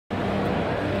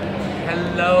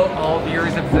Hello, all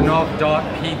viewers of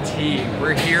Zenov.pt.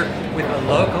 We're here with a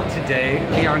local today,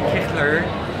 Leon Kichler.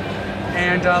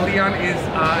 And Leon is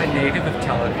a native of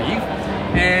Tel Aviv.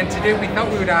 And today we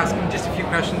thought we would ask him just a few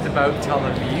questions about Tel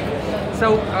Aviv.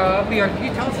 So, Leon, can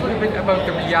you tell us a little bit about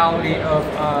the reality of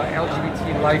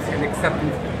LGBT life and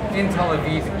acceptance in Tel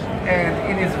Aviv and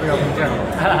in Israel in general?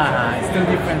 It's two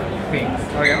different things.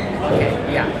 Oh yeah?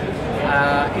 Okay, yeah.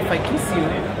 If I kiss you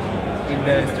in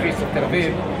the streets of Tel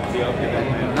Aviv, you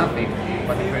do nothing.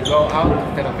 But if we go out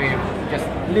of Tel Aviv, just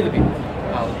a little bit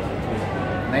out to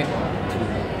neighborhood, to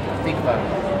Tikva,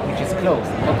 which is close.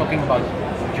 I'm not talking about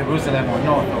Jerusalem or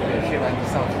north or Beersheba in the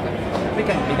south. We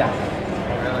can be that.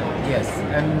 Really? Yes,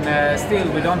 and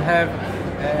still we don't have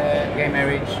gay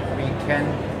marriage. We can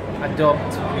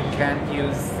adopt. We can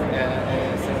use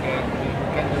segregate. We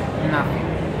can do nothing.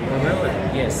 Oh, really?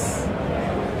 Yes.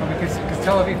 Because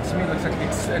Tel Aviv to me looks like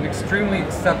an extremely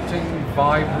accepting,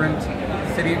 vibrant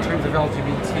city in terms of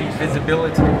LGBT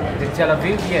visibility. The Tel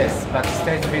Aviv, yes, but the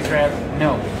State of Israel,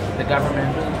 no. The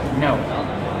government, no.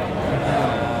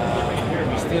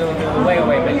 We're still way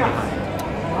away back.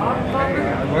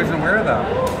 I wasn't aware of that.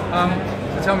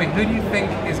 So tell me, who do you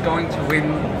think is going to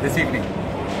win this evening?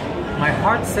 My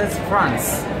heart says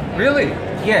France. Really?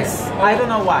 Yes, I don't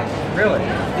know why. Really?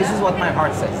 This is what my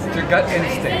heart says. It's your gut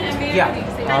instinct. Yeah.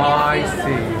 I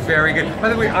see. Very good. By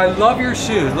the way, I love your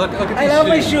shoes. Look at these shoes. I love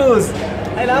my shoes.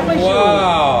 I love my shoes.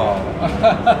 Wow.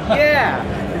 Yeah.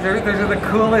 Those are the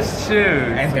coolest shoes.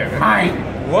 And they're mine.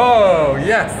 Whoa,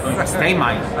 yes. Stay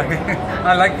mine.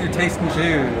 I like your taste in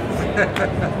shoes.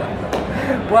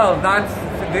 Well,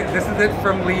 this is it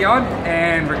from Leon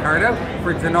and Ricardo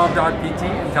for Zenov.pt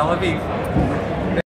in Tel Aviv.